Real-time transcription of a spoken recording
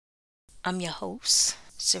I'm your host,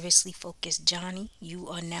 Seriously Focused Johnny. You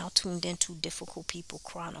are now tuned into Difficult People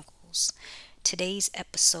Chronicles. Today's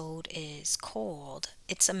episode is called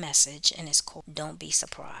It's a Message and it's called Don't Be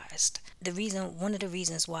Surprised. One of the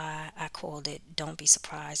reasons why I called it Don't Be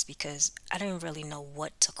Surprised because I didn't really know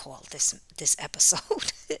what to call this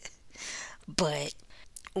episode. But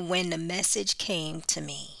when the message came to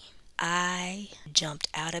me, I jumped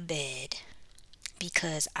out of bed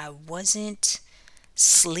because I wasn't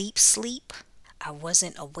sleep. I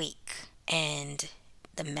wasn't awake. And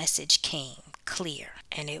the message came clear.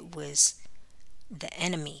 And it was the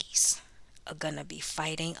enemies are going to be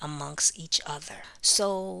fighting amongst each other.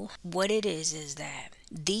 So, what it is that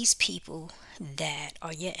these people that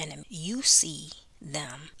are your enemy, you see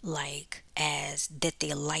them like as that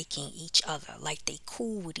they're liking each other, like they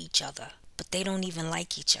cool with each other, but they don't even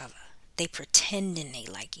like each other. They pretending they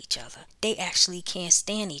like each other. They actually can't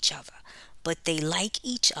stand each other, but they like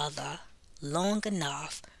each other long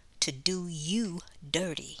enough to do you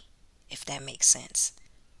dirty, if that makes sense.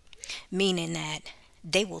 Meaning that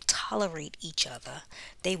they will tolerate each other,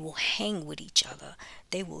 they will hang with each other,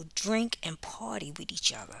 they will drink and party with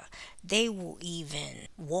each other, they will even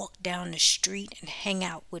walk down the street and hang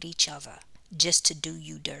out with each other just to do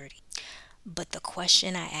you dirty. But the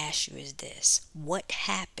question I ask you is this: what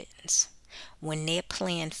happens when their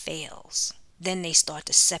plan fails? Then they start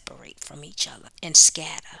to separate from each other and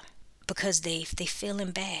scatter because they feeling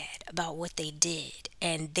bad about what they did,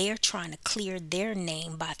 and they're trying to clear their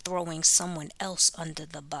name by throwing someone else under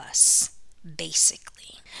the bus,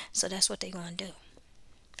 basically. So that's what they're going to do.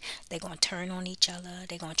 They're going to turn on each other.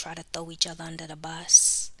 They're going to try to throw each other under the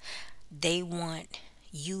bus. They want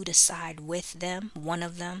you to side with them, one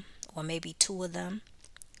of them, or maybe two of them,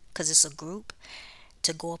 because it's a group,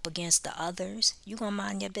 to go up against the others. You're going to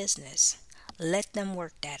mind your business. Let them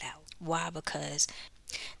work that out. Why? Because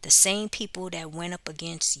the same people that went up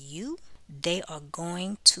against you, they are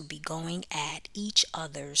going to be going at each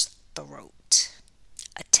other's throat.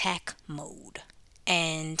 Attack mode.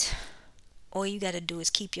 And all you got to do is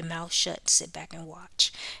keep your mouth shut, sit back and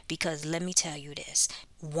watch. Because let me tell you this: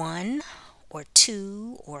 one or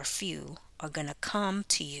two or a few are going to come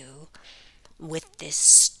to you with this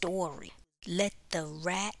story. Let the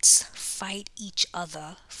rats fight each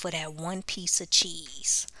other for that one piece of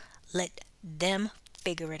cheese. Let them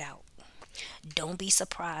figure it out. Don't be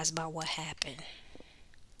surprised by what happened,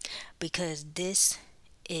 because this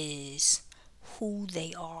is who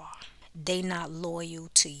they are. They not loyal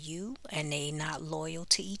to you and they not loyal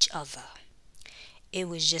to each other. It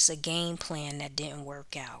was just a game plan that didn't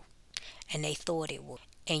work out, and they thought it would.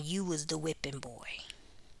 And you was the whipping boy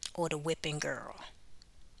or the whipping girl.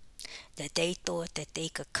 That they thought that they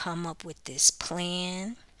could come up with this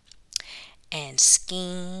plan and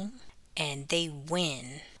scheme and they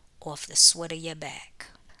win off the sweat of your back.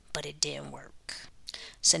 But it didn't work.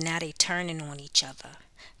 So now they turning on each other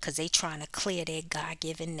because they trying to clear their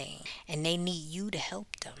God-given name, and they need you to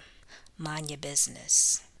help them. Mind your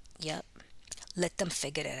business. Yep. Let them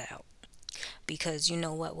figure that out. Because you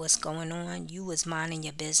know what's going on? You was minding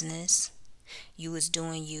your business. You was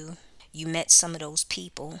doing you. You met some of those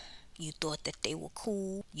people. You thought that they were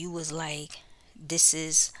cool. You was like, this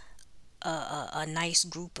is a nice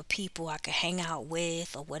group of people I could hang out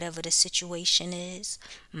with, or whatever the situation is.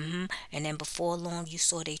 And then before long, you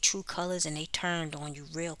saw their true colors and they turned on you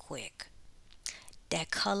real quick. That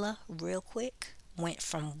color, real quick, went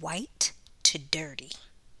from white to dirty.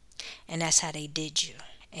 And that's how they did you.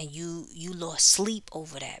 And you lost sleep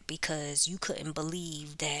over that because you couldn't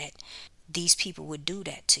believe that these people would do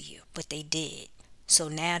that to you. But they did. So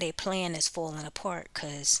now their plan is falling apart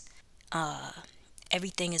because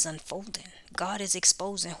everything is unfolding. God is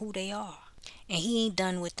exposing who they are. And he ain't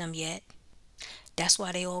done with them yet. That's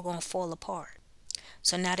why they all gonna fall apart.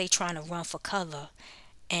 So now they trying to run for cover,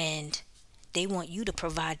 and they want you to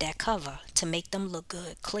provide that cover to make them look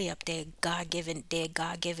good, clear up their God given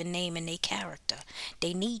name and their character.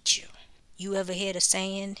 They need you. You ever hear the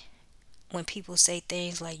saying when people say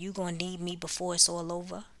things like, you gonna need me before it's all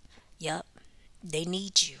over? Yup. They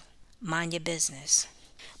need you. Mind your business.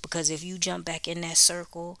 Because if you jump back in that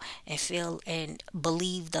circle and feel and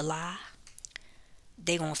believe the lie,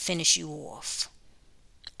 they gonna finish you off.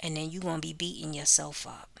 And then you gonna be beating yourself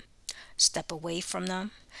up. Step away from them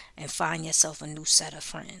and find yourself a new set of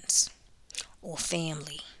friends or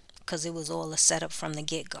family. Because it was all a setup from the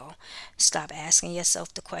get-go. Stop asking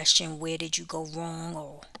yourself the question, where did you go wrong?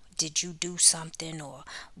 Or did you do something? Or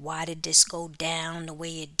why did this go down the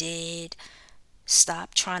way it did?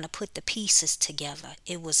 Stop trying to put the pieces together.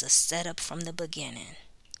 It was a setup from the beginning.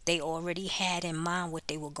 They already had in mind what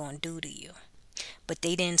they were going to do to you. but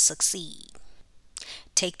they didn't succeed.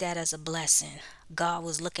 Take that as a blessing. God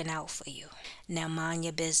was looking out for you. Now mind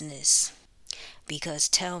your business, because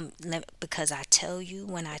I tell you,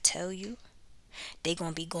 when I tell you, they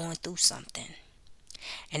going to be going through something,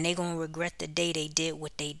 and they going to regret the day they did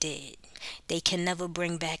what they did. They can never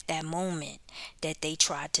bring back that moment that they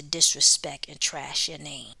tried to disrespect and trash your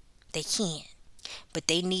name. They can't. But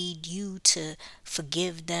they need you to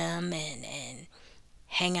forgive them and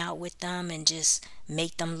hang out with them and just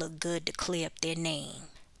make them look good to clear up their name.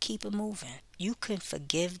 Keep it moving. You can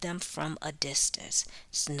forgive them from a distance.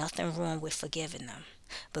 There's nothing wrong with forgiving them.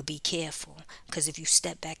 But be careful, because if you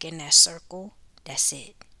step back in that circle, that's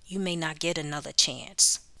it. You may not get another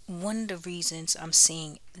chance. One of the reasons I'm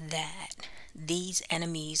seeing that these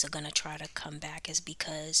enemies are going to try to come back is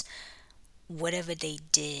because whatever they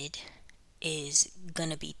did is going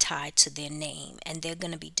to be tied to their name, and they're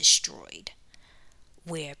going to be destroyed.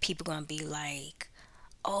 Where people going to be like,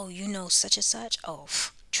 oh, you know, such and such? Oh,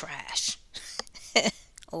 trash.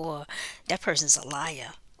 Or that person's a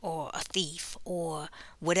liar or a thief, or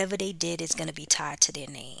whatever they did is going to be tied to their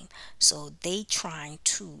name. So they trying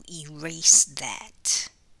to erase that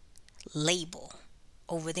label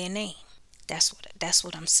over their name. That's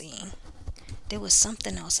what I'm seeing. There was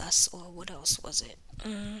something else I saw. What else was it?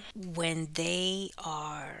 When they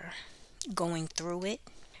are going through it,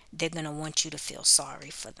 they're going to want you to feel sorry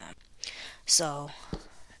for them. So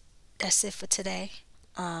that's it for today.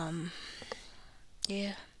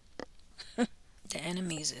 Yeah, the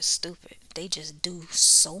enemies is stupid. They just do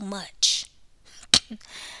so much.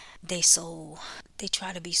 They so they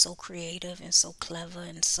try to be so creative and so clever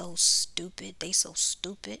and so stupid. They so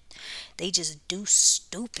stupid. They just do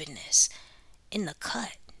stupidness in the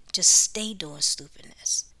cut. Just stay doing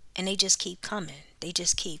stupidness. And they just keep coming. They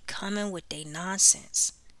just keep coming with their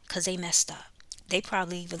nonsense. Cause they messed up. They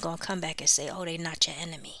probably even gonna come back and say, oh, they not your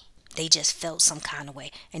enemy. They just felt some kind of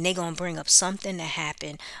way. And they're gonna bring up something that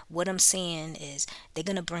happened. What I'm saying is they're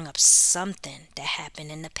gonna bring up something that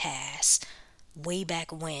happened in the past, way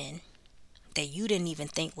back when, that you didn't even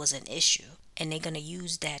think was an issue. And they're gonna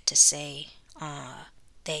use that to say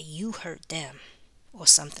that you hurt them or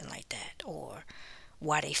something like that, or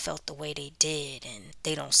why they felt the way they did, and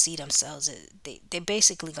they don't see themselves as, they're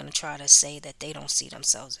basically going to try to say that they don't see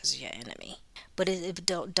themselves as your enemy. But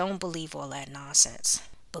don't believe all that nonsense,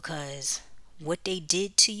 because what they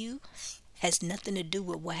did to you has nothing to do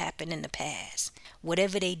with what happened in the past.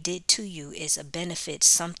 Whatever they did to you is a benefit,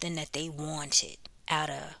 something that they wanted out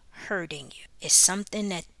of hurting you. It's something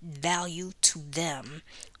that value to them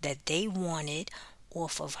that they wanted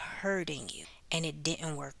off of hurting you, and it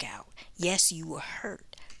didn't work out. Yes, you were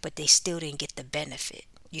hurt, but they still didn't get the benefit.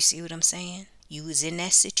 You see what I'm saying? You was in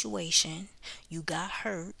that situation, you got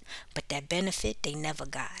hurt, but that benefit they never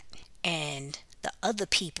got. And the other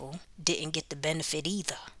people didn't get the benefit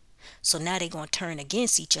either. So now they're going to turn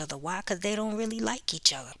against each other. Why? Because they don't really like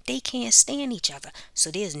each other. They can't stand each other.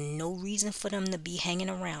 So there's no reason for them to be hanging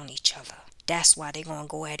around each other. That's why they're going to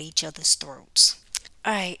go at each other's throats.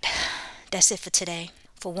 Alright, that's it for today.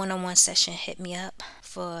 For one-on-one session, hit me up.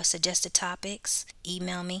 For suggested topics,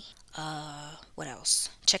 email me. What else?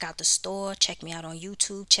 Check out the store. Check me out on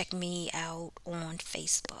YouTube. Check me out on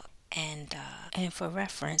Facebook. And for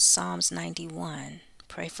reference, Psalms 91.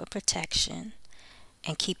 Pray for protection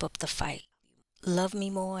and keep up the fight. Love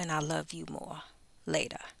me more and I love you more.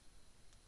 Later.